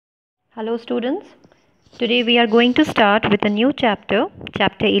Hello students, today we are going to start with a new chapter,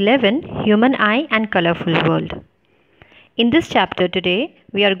 chapter 11, Human Eye and Colorful World. In this chapter today,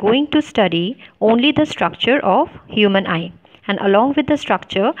 we are going to study only the structure of human eye and along with the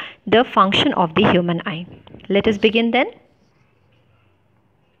structure, the function of the human eye. Let us begin then.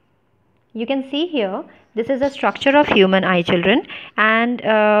 You can see here, this is a structure of human eye, children, and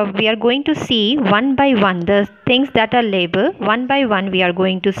we are going to see one by one the things that are labeled. One by one we are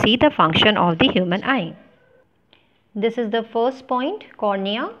going to see the function of the human eye. This is the first point,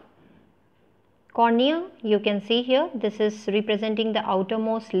 cornea. Cornea, you can see here, this is representing the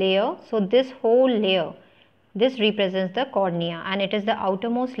outermost layer. So this whole layer, this represents the cornea and it is the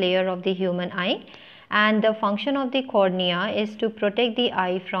outermost layer of the human eye. And the function of the cornea is to protect the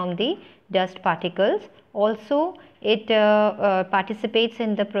eye from the dust particles. Also, it participates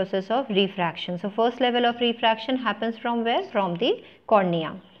in the process of refraction. So first level of refraction happens from where? From the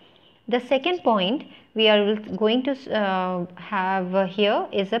cornea. The second point we are going to have here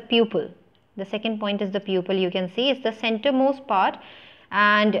is a pupil. The second point is the pupil. You can see it's the centermost part,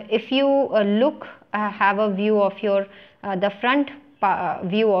 and if you have a view of your the front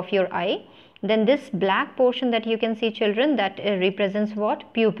view of your eye, then this black portion that you can see, children, that represents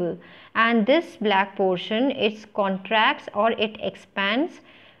what? Pupil. And this black portion, it contracts or it expands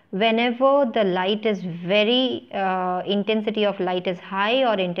whenever the light is very intensity of light is high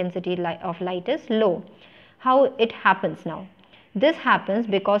or intensity of light is low. How it happens now? This happens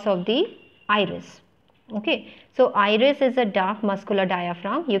because of the iris. Okay, so iris is a dark muscular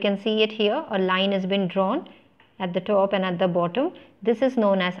diaphragm. You can see it here, a line has been drawn at the top and at the bottom. This is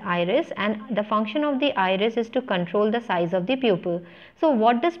known as iris, and the function of the iris is to control the size of the pupil. So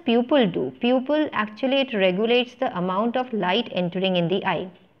what does pupil do? Pupil actually, it regulates the amount of light entering in the eye.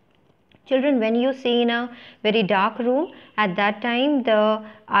 Children, when you see in a very dark room, at that time the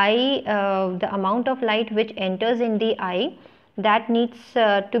eye, the amount of light which enters in the eye, that needs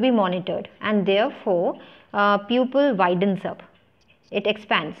to be monitored, and therefore pupil widens up, it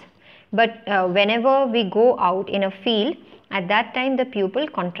expands. But whenever we go out in a field, at that time the pupil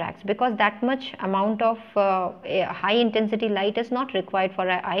contracts, because that much amount of high intensity light is not required for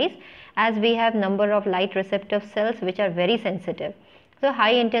our eyes, as we have number of light receptive cells which are very sensitive. So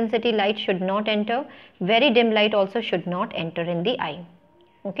high intensity light should not enter, very dim light also should not enter in the eye.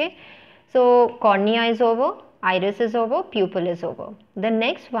 Okay, so cornea is over, iris is over, pupil is over. The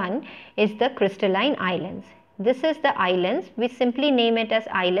next one is the crystalline eye lens. This is the eye lens. We simply name it as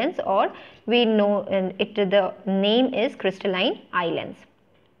eye lens, or we know the name is crystalline eye lens.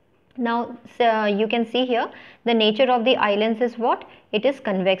 Now you can see here the nature of the eye lens is what? It is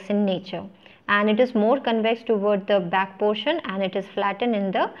convex in nature, and it is more convex toward the back portion and it is flattened in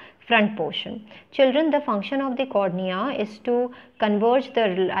the front portion. Children, the function of the cornea is to converge the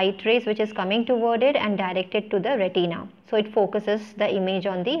light rays which is coming toward it and direct it to the retina. So it focuses the image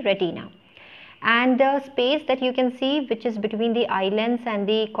on the retina. And the space that you can see which is between the eye lens and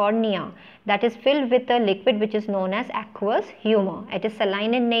the cornea, that is filled with a liquid which is known as aqueous humor. It is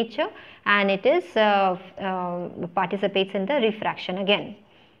saline in nature and it is participates in the refraction again.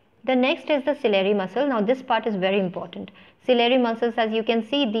 The next is the ciliary muscle. Now this part is very important. Ciliary muscles, as you can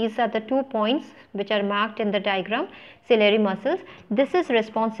see, these are the 2 points which are marked in the diagram. Ciliary muscles, this is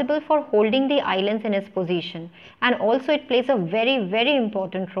responsible for holding the eye lens in its position, and also it plays a very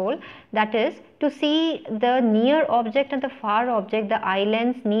important role, that is to see the near object and the far object. The eye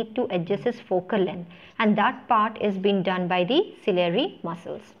lens need to adjust its focal length, and that part is being done by the ciliary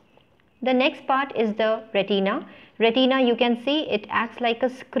muscles. The next part is the retina. Retina, you can see, it acts like a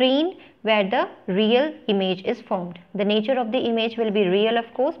screen where the real image is formed. The nature of the image will be real,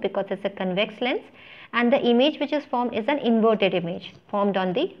 of course, because it's a convex lens, and the image which is formed is an inverted image formed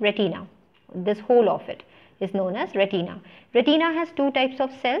on the retina. This whole of it is known as retina. Retina has 2 types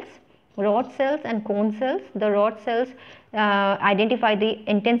of cells, rod cells and cone cells. The rod cells identify the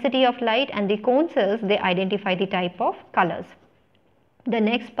intensity of light, and the cone cells, they identify the type of colors. The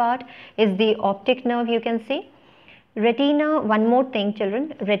next part is the optic nerve. You can see retina. One more thing,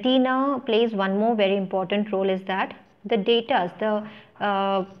 children, retina plays one more very important role, is that the data,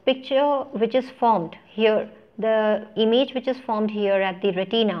 the picture which is formed here, the image which is formed here at the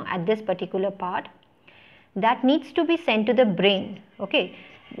retina at this particular part, that needs to be sent to the brain. Okay,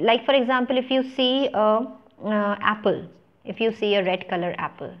 like for example, if you see a apple, if you see a red color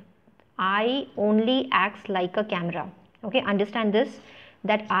apple, eye only acts like a camera. Okay, understand this,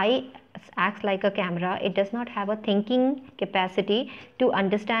 that eye acts like a camera. It does not have a thinking capacity to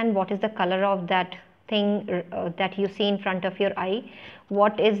understand what is the color of that thing that you see in front of your eye,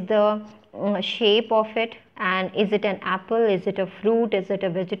 what is the shape of it, and is it an apple, is it a fruit, is it a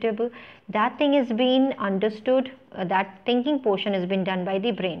vegetable, that thing is being understood, that thinking portion has been done by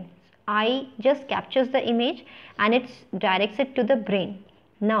the brain. Eye just captures the image and it directs it to the brain.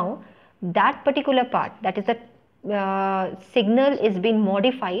 Now that particular part, that is the signal, is being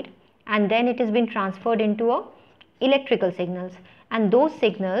modified and then it is being transferred into a electrical signals, and those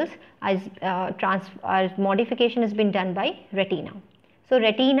signals as modification has been done by retina. So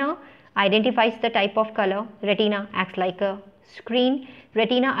retina identifies the type of color, retina acts like a screen,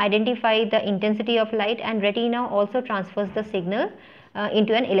 retina identifies the intensity of light, and retina also transfers the signal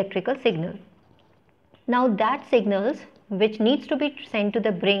into an electrical signal. Now that signals which needs to be sent to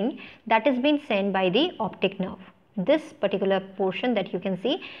the brain, that is being sent by the optic nerve. This particular portion that you can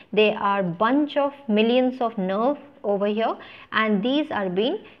see, there are bunch of millions of nerves over here, and these are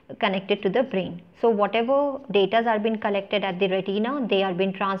being connected to the brain. So whatever data are being collected at the retina, they are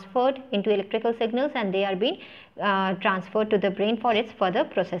being transferred into electrical signals and they are being transferred to the brain for its further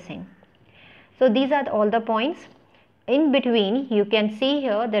processing. So these are all the points. In between you can see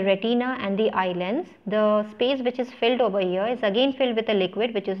here the retina and the eye lens. The space which is filled over here is again filled with a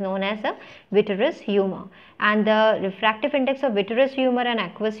liquid which is known as a vitreous humor, and the refractive index of vitreous humor and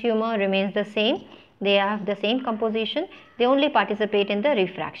aqueous humor remains the same. They have the same composition, they only participate in the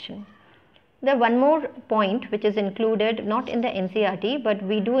refraction. The one more point which is included not in the NCERT but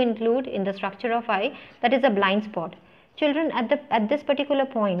we do include in the structure of eye, that is a blind spot. Children, at this particular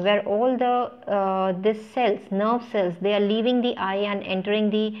point where all the this cells, nerve cells, they are leaving the eye and entering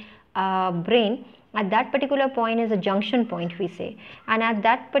the brain, at that particular point is a junction point we say, and at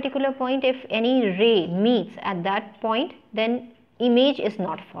that particular point if any ray meets at that point, then image is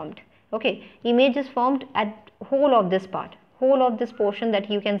not formed. Okay, image is formed at whole of this part, whole of this portion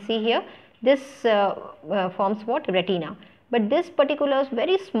that you can see here. This forms what? Retina. But this particular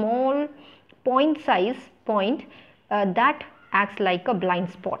very small point size point, that acts like a blind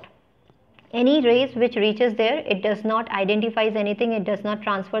spot. Any rays which reaches there, it does not identifies anything, it does not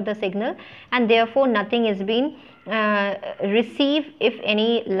transfer the signal, and therefore nothing is being received if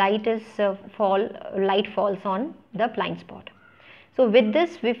any light is light falls on the blind spot. So with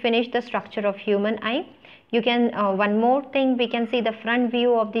this we finish the structure of human eye. You can one more thing, we can see the front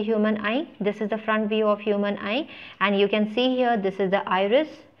view of the human eye. This is the front view of human eye, and you can see here this is the iris,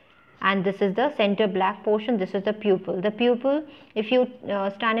 and this is the center black portion, this is the pupil. The pupil, if you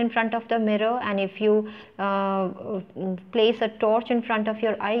stand in front of the mirror and if you place a torch in front of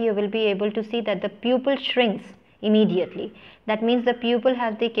your eye, you will be able to see that the pupil shrinks immediately. That means the pupil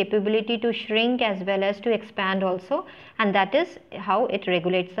has the capability to shrink as well as to expand also, and that is how it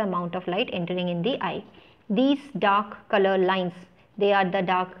regulates the amount of light entering in the eye. These dark color lines, they are the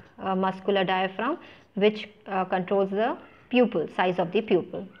dark muscular diaphragm which controls the pupil, size of the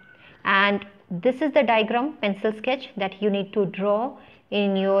pupil. And this is the diagram, pencil sketch that you need to draw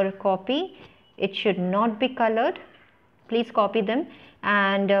in your copy. It should not be colored, please copy them,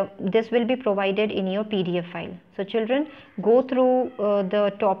 and this will be provided in your PDF file. So children, go through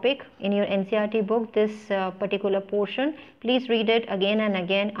the topic in your NCERT book, this particular portion. Please read it again and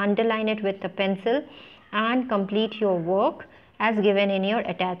again, underline it with a pencil and complete your work as given in your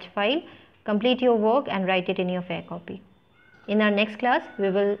attached file. Complete your work and write it in your fair copy. In our next class,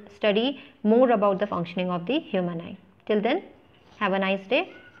 we will study more about the functioning of the human eye. Till then, have a nice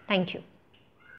day. Thank you.